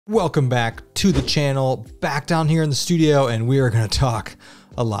Welcome back to the channel, back down here in the studio, and we are going to talk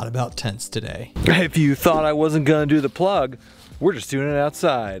a lot about tents today. If you thought I wasn't gonna do the plug, we're just doing it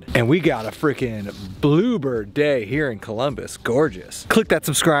outside. And we got a freaking bluebird day here in Columbus. Gorgeous. Click that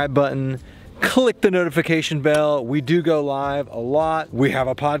subscribe button. Click the notification bell. We do go live a lot. We have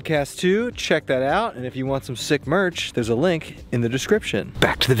a podcast too. Check that out. And if you want some sick merch, there's a link in the description.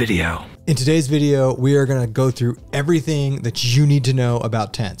 Back to the video. In today's video, we are going to go through everything that you need to know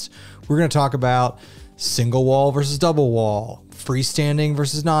about tents. We're going to talk about single wall versus double wall, freestanding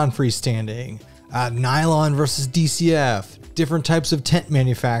versus non-freestanding, nylon versus DCF, different types of tent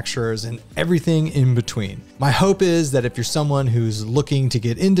manufacturers, and everything in between. My hope is that if you're someone who's looking to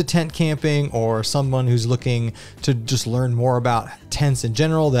get into tent camping or someone who's looking to just learn more about tents in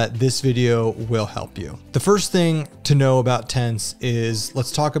general, that this video will help you. The first thing to know about tents is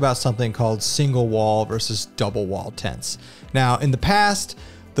let's talk about something called single wall versus double wall tents. Now, in the past,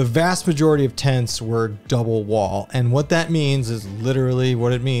 the vast majority of tents were double wall. And what that means is literally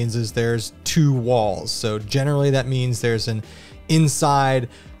what it means is there's two walls. So generally that means there's an inside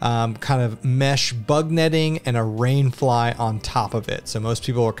kind of mesh bug netting and a rain fly on top of it. So most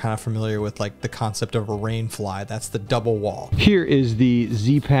people are kind of familiar with like the concept of a rain fly. That's the double wall. Here is the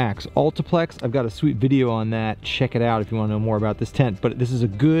Z-Pax Ultiplex. I've got a sweet video on that. Check it out if you want to know more about this tent. But this is a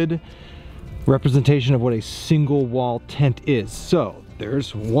good representation of what a single wall tent is. So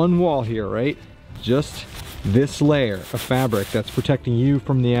there's one wall here, right? Just this layer of fabric that's protecting you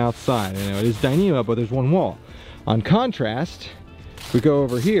from the outside. I know it is Dyneema, but there's one wall. On contrast, we go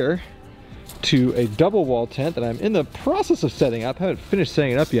over here to a double wall tent that I'm in the process of setting up. I haven't finished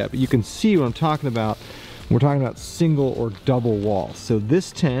setting it up yet, but you can see what I'm talking about. We're talking about single or double wall. So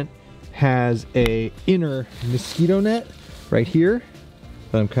this tent has a inner mosquito net right here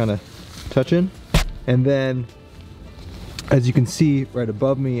that I'm kind of touching. And then as you can see right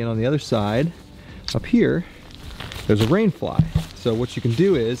above me and on the other side, up here, there's a rain fly. So what you can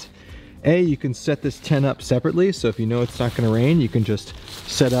do is, you can set this tent up separately. So if you know it's not gonna rain, you can just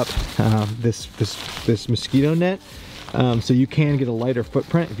set up this mosquito net. So you can get a lighter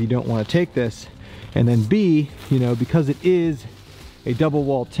footprint if you don't wanna take this. And then B, you know, because it is a double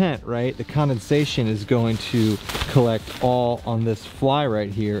wall tent, right? The condensation is going to collect all on this fly right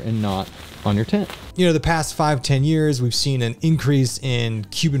here and not on your tent. You know, the past 5-10 years, we've seen an increase in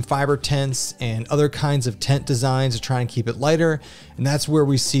Cuben fiber tents and other kinds of tent designs to try and keep it lighter. And that's where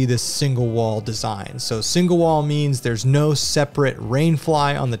we see this single wall design. So single wall means there's no separate rain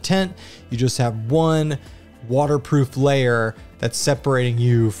fly on the tent. You just have one waterproof layer that's separating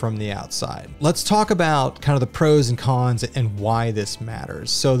you from the outside. Let's talk about kind of the pros and cons and why this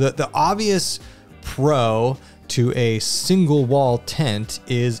matters. So the obvious pro to a single wall tent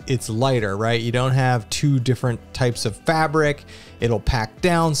is it's lighter, right? You don't have two different types of fabric. It'll pack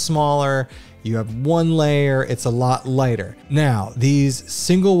down smaller. You have one layer, it's a lot lighter. Now, these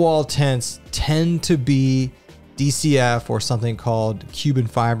single wall tents tend to be DCF or something called Cuben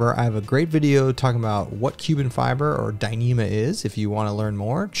fiber. I have a great video talking about what Cuben fiber or Dyneema is. If you want to learn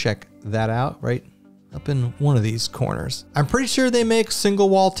more, check that out right up in one of these corners. I'm pretty sure they make single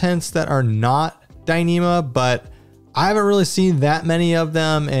wall tents that are not Dyneema, but I haven't really seen that many of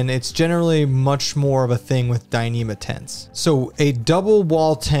them, and it's generally much more of a thing with Dyneema tents. So a double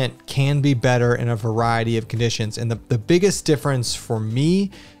wall tent can be better in a variety of conditions, and the biggest difference for me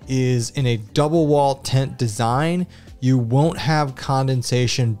is in a double wall tent design, you won't have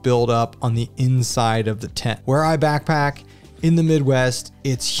condensation build up on the inside of the tent. Where I backpack in the Midwest,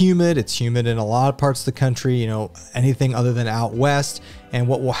 it's humid in a lot of parts of the country, you know, anything other than out west. And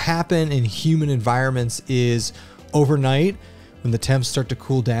what will happen in humid environments is overnight, when the temps start to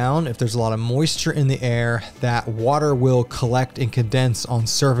cool down, if there's a lot of moisture in the air, that water will collect and condense on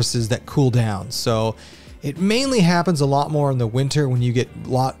surfaces that cool down. So it mainly happens a lot more in the winter when you get a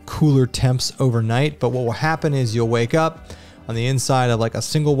lot cooler temps overnight. But what will happen is you'll wake up on the inside of like a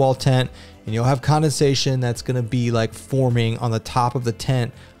single wall tent and you'll have condensation that's going to be like forming on the top of the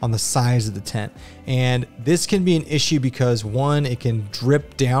tent, on the sides of the tent. And this can be an issue because one, it can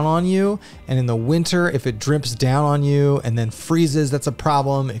drip down on you. And in the winter, if it drips down on you and then freezes, that's a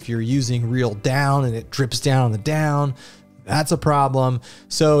problem. If you're using real down and it drips down on the down, that's a problem.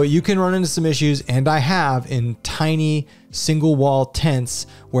 So you can run into some issues, and I have in tiny single wall tents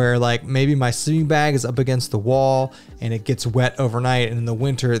where like maybe my sleeping bag is up against the wall and it gets wet overnight, and in the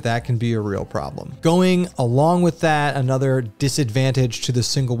winter that can be a real problem. Going along with that, another disadvantage to the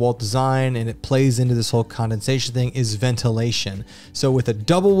single wall design, and it plays into this whole condensation thing, is ventilation. So with a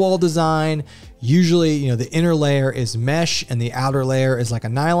double wall design, usually, you know, the inner layer is mesh and the outer layer is like a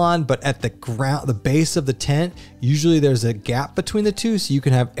nylon, but at the ground, the base of the tent, usually there's a gap between the two, so you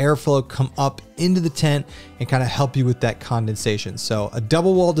can have airflow come up into the tent and kind of help you with that condensation. So a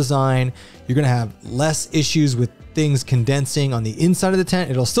double wall design, you're gonna have less issues with things condensing on the inside of the tent.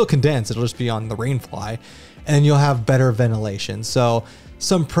 It'll still condense, it'll just be on the rainfly, and you'll have better ventilation. So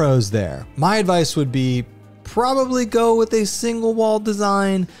some pros there. My advice would be probably go with a single wall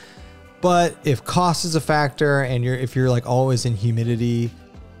design. But if cost is a factor and if you're like always in humidity,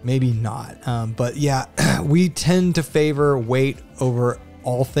 maybe not. But yeah, we tend to favor weight over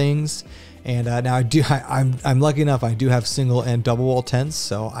all things. And now I'm lucky enough, I do have single and double wall tents,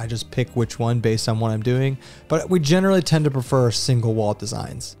 so I just pick which one based on what I'm doing. But we generally tend to prefer single wall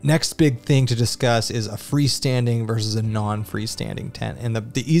designs. Next big thing to discuss is a freestanding versus a non-freestanding tent. And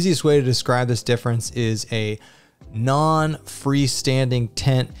the easiest way to describe this difference is a non-freestanding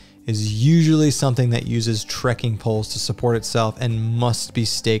tent is usually something that uses trekking poles to support itself and must be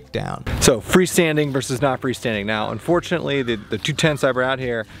staked down. So freestanding versus not freestanding. Now, unfortunately, the two tents I brought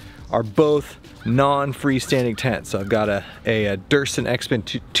here are both non-freestanding tents. So I've got a Durston X-Spin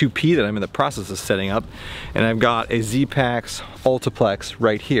 2P that I'm in the process of setting up, and I've got a Z-Pax Ultiplex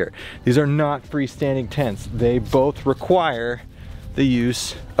right here. These are not freestanding tents. They both require the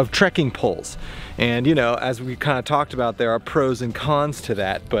use of trekking poles. And you know, as we kind of talked about, there are pros and cons to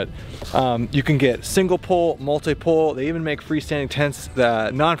that, but you can get single pole, multi-pole. They even make freestanding tents,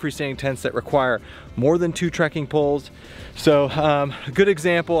 non-freestanding tents that require more than 2 trekking poles. So a good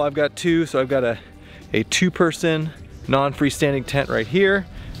example, I've got 2, so I've got a 2-person non-freestanding tent right here,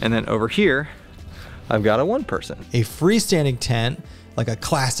 and then over here, I've got a 1-person. A freestanding tent, like a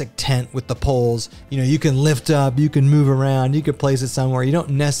classic tent with the poles, you know, you can lift up, you can move around, you can place it somewhere. You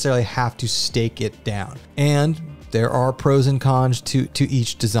don't necessarily have to stake it down. And there are pros and cons to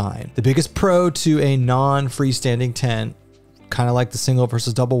each design. The biggest pro to a non-freestanding tent, kind of like the single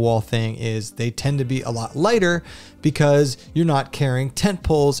versus double wall thing, is they tend to be a lot lighter because you're not carrying tent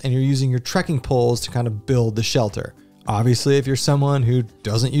poles and you're using your trekking poles to kind of build the shelter. Obviously, if you're someone who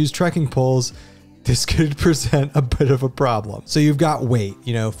doesn't use trekking poles, this could present a bit of a problem. So you've got weight.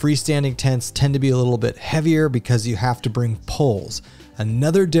 You know, freestanding tents tend to be a little bit heavier because you have to bring poles.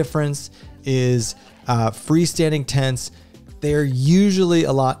 Another difference is freestanding tents, they're usually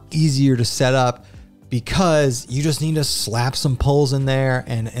a lot easier to set up because you just need to slap some poles in there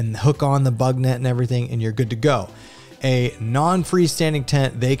and hook on the bug net and everything, and you're good to go. A non-freestanding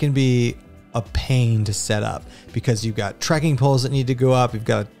tent, they can be a pain to set up because you've got trekking poles that need to go up, you've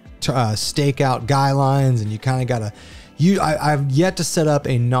got stake out guy lines, and you kind of gotta, I've yet to set up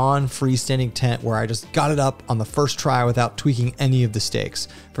a non-freestanding tent where I just got it up on the first try without tweaking any of the stakes.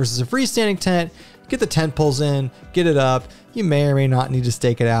 Versus a freestanding tent, get the tent poles in, get it up, you may or may not need to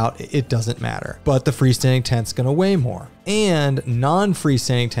stake it out, it doesn't matter. But the freestanding tent's gonna weigh more. And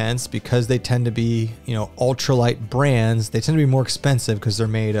non-freestanding tents, because they tend to be, you know, ultralight brands, they tend to be more expensive because they're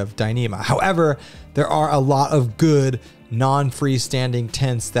made of Dyneema. However, there are a lot of good non-freestanding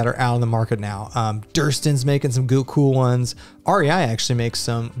tents that are out on the market now. Durston's making some good, cool ones. REI actually makes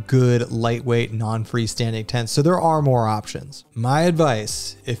some good lightweight non-freestanding tents, so there are more options. My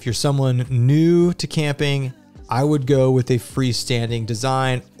advice, if you're someone new to camping, I would go with a freestanding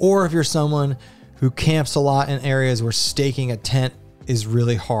design, or if you're someone who camps a lot in areas where staking a tent is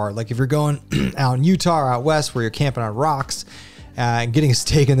really hard. Like if you're going out in Utah or out west where you're camping on rocks, getting a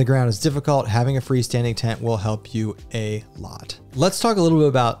stake in the ground is difficult, having a freestanding tent will help you a lot. Let's talk a little bit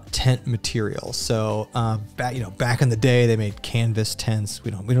about tent materials. So back in the day, they made canvas tents.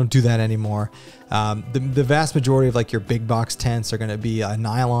 We don't do that anymore. The vast majority of like your big box tents are going to be a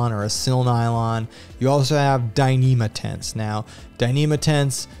nylon or a sil nylon. You also have Dyneema tents. Now, Dyneema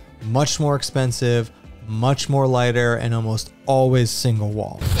tents, much more expensive, much more lighter, and almost always single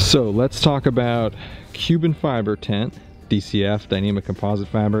wall. So let's talk about Cuben fiber tent. DCF, Dyneema composite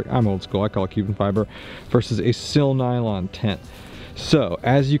fabric. I'm old school, I call it Cuben fiber, versus a sil nylon tent. So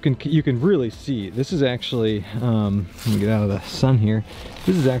as you can really see, this is actually, let me get out of the sun here.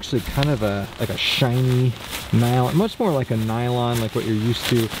 This is actually kind of like a shiny nylon, much more like a nylon, like what you're used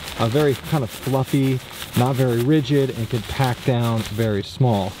to. A very kind of fluffy, not very rigid, and can pack down very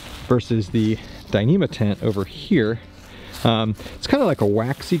small. Versus the Dyneema tent over here. It's kind of like a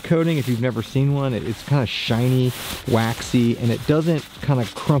waxy coating if you've never seen one. It's kind of shiny, waxy, and it doesn't kind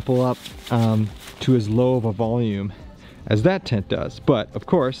of crumple up to as low of a volume as that tent does. But of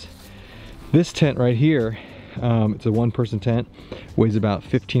course, this tent right here It's a one-person tent, weighs about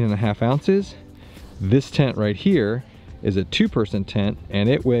 15.5 ounces. This tent right here is a two-person tent, and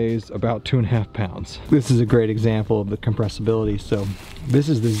it weighs about 2.5 pounds. This is a great example of the compressibility. So this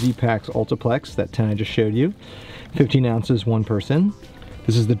is the Z-Packs Ultiplex, that tent I just showed you. 15 ounces, one person.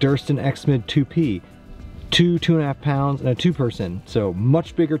 This is the Durston X-Mid 2P, 2.5 pounds, and a two-person. So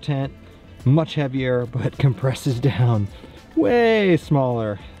much bigger tent, much heavier, but compresses down way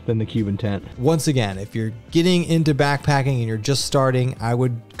smaller than the Cuban tent. Once again, if you're getting into backpacking and you're just starting, I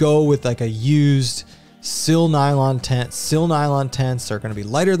would go with like a used Schill nylon tent. Schill nylon tents are going to be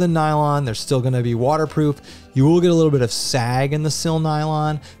lighter than nylon. They're still going to be waterproof. You will get a little bit of sag in the Schill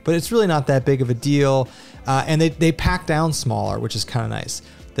nylon, but it's really not that big of a deal. And they pack down smaller, which is kind of nice.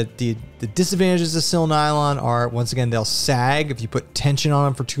 The disadvantages of Schill nylon are, once again, they'll sag. If you put tension on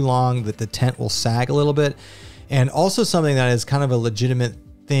them for too long, that the tent will sag a little bit. And also something that is kind of a legitimate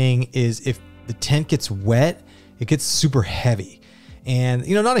thing is if the tent gets wet, it gets super heavy. And,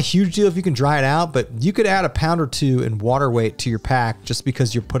 you know, not a huge deal if you can dry it out, but you could add a pound or two in water weight to your pack just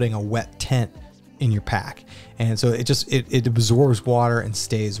because you're putting a wet tent in your pack. And so it absorbs water and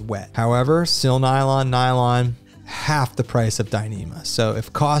stays wet. However, Schill nylon, half the price of Dyneema. So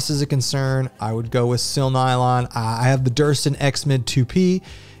if cost is a concern, I would go with Schill nylon. I have the Durston X-Mid 2P.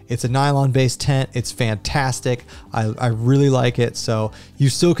 It's a nylon-based tent. It's fantastic. I really like it. So you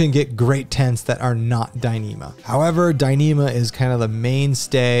still can get great tents that are not Dyneema. However, Dyneema is kind of the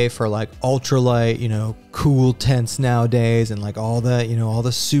mainstay for like ultralight, you know, cool tents nowadays, and like all the, you know, all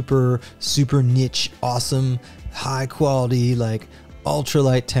the super niche, awesome, high quality, like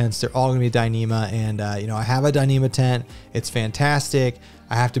ultralight tents. They're all gonna be Dyneema. And you know, I have a Dyneema tent. It's fantastic.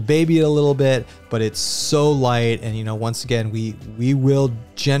 I have to baby it a little bit, but it's so light. And, you know, once again, we will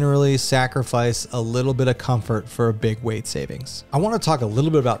generally sacrifice a little bit of comfort for a big weight savings. I want to talk a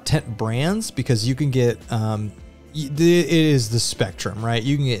little bit about tent brands, because you can get, it is the spectrum, right?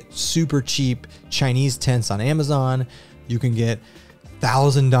 You can get super cheap Chinese tents on Amazon. You can get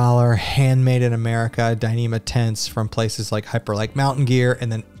 $1,000 handmade in America Dyneema tents from places like Hyperlike Mountain Gear, and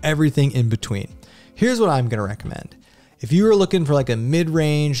then everything in between. Here's what I'm going to recommend. If you were looking for like a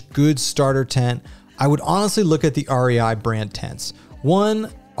mid-range, good starter tent, I would honestly look at the REI brand tents.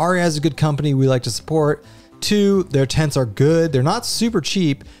 One, REI is a good company we like to support. Two, their tents are good. They're not super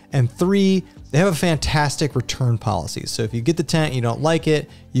cheap. And three, they have a fantastic return policy. So if you get the tent and you don't like it,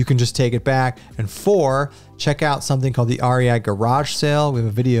 you can just take it back. And four, check out something called the REI Garage Sale. We have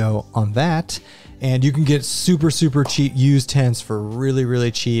a video on that. And you can get super cheap used tents for really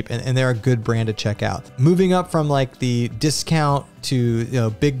cheap, and they're a good brand to check out. Moving up from like the discount to, you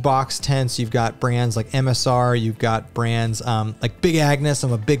know, big box tents, you've got brands like MSR, you've got brands like Big Agnes.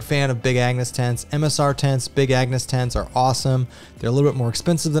 I'm a big fan of Big Agnes tents. MSR tents, Big Agnes tents are awesome. They're a little bit more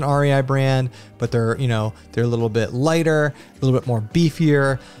expensive than REI brand, but they're, you know, they're a little bit lighter, a little bit more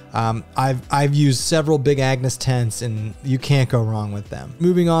beefier. I've used several Big Agnes tents, and you can't go wrong with them.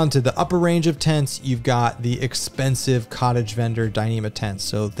 Moving on to the upper range of tents, you've got the expensive cottage vendor Dyneema tents.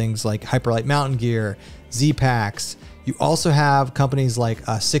 So things like Hyperlite Mountain Gear, Z-Packs. You also have companies like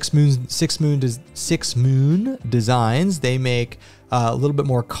Six Moon Designs. They make a little bit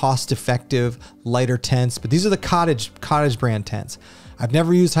more cost-effective, lighter tents, but these are the cottage brand tents. I've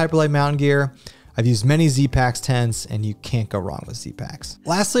never used Hyperlite Mountain Gear. I've used many Z-Packs tents, and you can't go wrong with Z-Packs.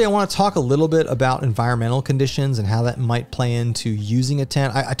 Lastly, I want to talk a little bit about environmental conditions and how that might play into using a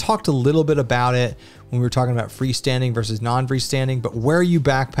tent. I talked a little bit about it when we were talking about freestanding versus non-freestanding, but where you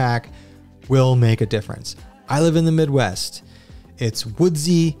backpack will make a difference. I live in the Midwest. It's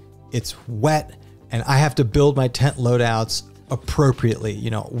woodsy, it's wet, and I have to build my tent loadouts appropriately. You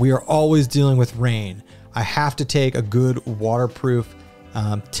know, we are always dealing with rain. I have to take a good waterproof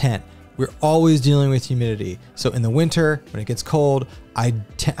tent. We're always dealing with humidity. So in the winter, when it gets cold, I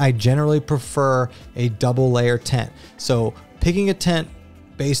generally prefer a double layer tent. So picking a tent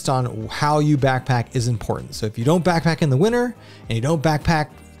based on how you backpack is important. So if you don't backpack in the winter and you don't backpack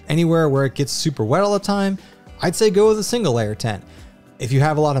anywhere where it gets super wet all the time, I'd say go with a single layer tent. If you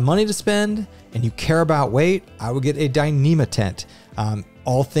have a lot of money to spend and you care about weight, I would get a Dyneema tent,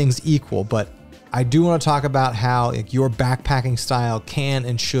 all things equal. But I do want to talk about how your backpacking style can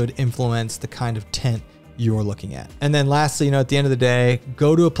and should influence the kind of tent you're looking at. And then lastly, you know, at the end of the day,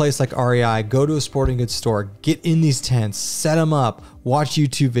 go to a place like REI, go to a sporting goods store, get in these tents, set them up, watch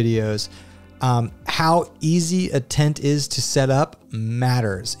YouTube videos. How easy a tent is to set up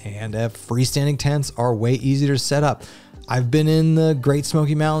matters, and freestanding tents are way easier to set up. I've been in the Great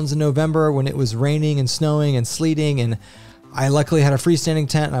Smoky Mountains in November when it was raining and snowing and sleeting, and I luckily had a freestanding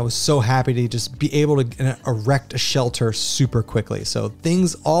tent and I was so happy to just be able to erect a shelter super quickly. So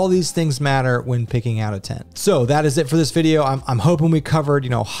all these things matter when picking out a tent. So that is it for this video. I'm hoping we covered,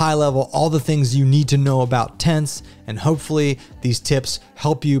 high level, all the things you need to know about tents, and hopefully these tips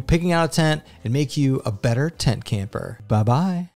help you picking out a tent and make you a better tent camper. Bye-bye.